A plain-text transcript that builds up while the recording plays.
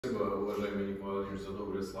Спасибо, уважаемый Николай Владимирович, за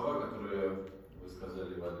добрые слова, которые вы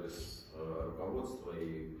сказали в адрес руководства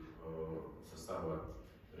и состава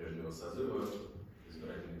прежнего созыва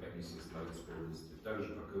избирательной комиссии Островской области. Так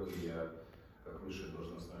же, как и вы, я, как высшее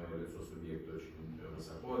должностное лицо субъекта, очень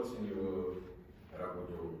высоко оцениваю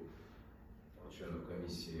работу членов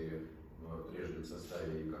комиссии в прежнем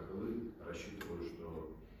составе, и, как и вы, рассчитываю,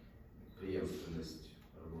 что преемственность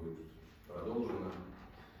будет продолжена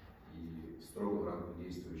и строго в рамках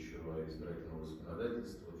действующего избирательного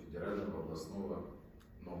законодательства, федерального, областного,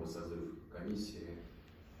 новый созыв комиссии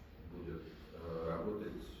будет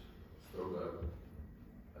работать строго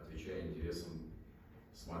отвечая интересам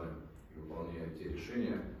смолян и выполняя те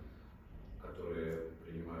решения, которые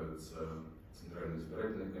принимаются Центральной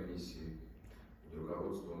избирательной комиссией под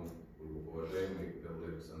руководством уважаемой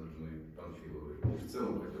Галины Александровны Панфиловой. И в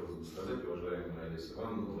целом хотелось бы сказать, уважаемая Олеся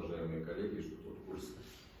Ивановна, уважаемые коллеги, что тот курс,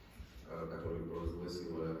 который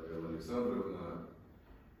провозгласила Галина Александровна,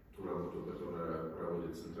 ту работу, которую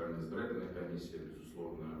проводит Центральная избирательная комиссия,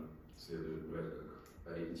 безусловно, следует брать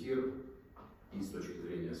как ориентир и с точки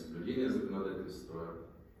зрения соблюдения законодательства,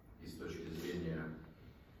 и с точки зрения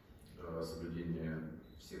соблюдения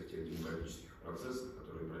всех тех демократических процессов,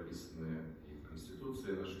 которые прописаны и в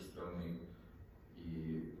Конституции нашей страны,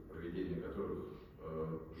 и проведение которых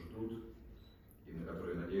ждут и на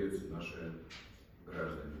которые надеются наши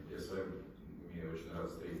граждане. Я с вами очень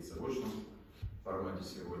рад встретиться в очном формате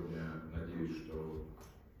сегодня. Надеюсь, что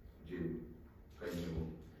день ко дню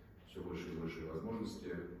все больше и больше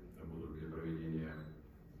возможностей будут для проведения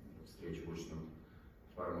встреч в очном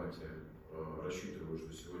формате. Рассчитываю,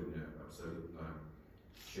 что сегодня абсолютно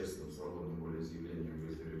честным, свободным волеизъявлением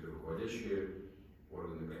вы изберете руководящие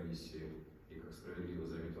органы комиссии. И, как справедливо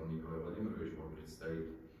заметил Николай Владимирович, вам предстоит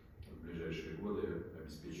в ближайшие годы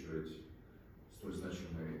обеспечивать столь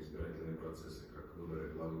значимые избирательные процессы, как выборы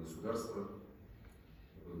главы государства,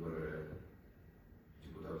 выборы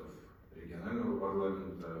депутатов регионального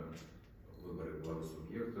парламента, выборы главы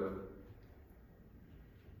субъекта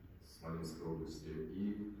Смоленской области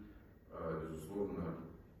и, безусловно,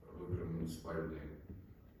 выборы муниципальные,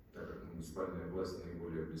 так как муниципальная власть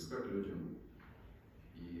наиболее близка к людям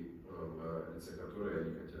и в лице которой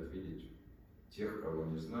они хотят видеть тех, кого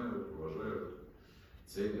они знают, уважают,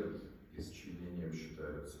 ценят и с чьим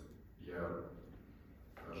считаются. Я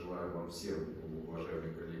желаю вам всем,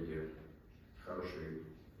 уважаемые коллеги, хорошей,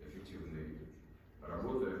 эффективной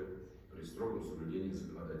работы при строгом соблюдении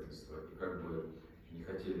законодательства. И как бы не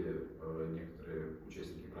хотели некоторые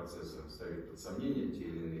участники процесса ставить под сомнение те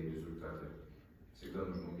или иные результаты, всегда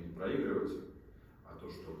нужно уметь проигрывать, а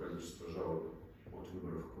то, что количество жалоб от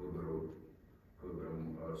выборов к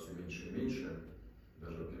выборам все меньше и меньше,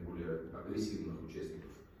 даже от наиболее агрессивных участников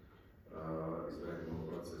избирательного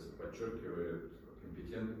процесса, подчеркивает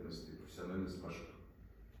компетентность и профессиональность ваших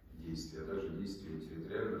действий, а также действий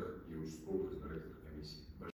территориальных и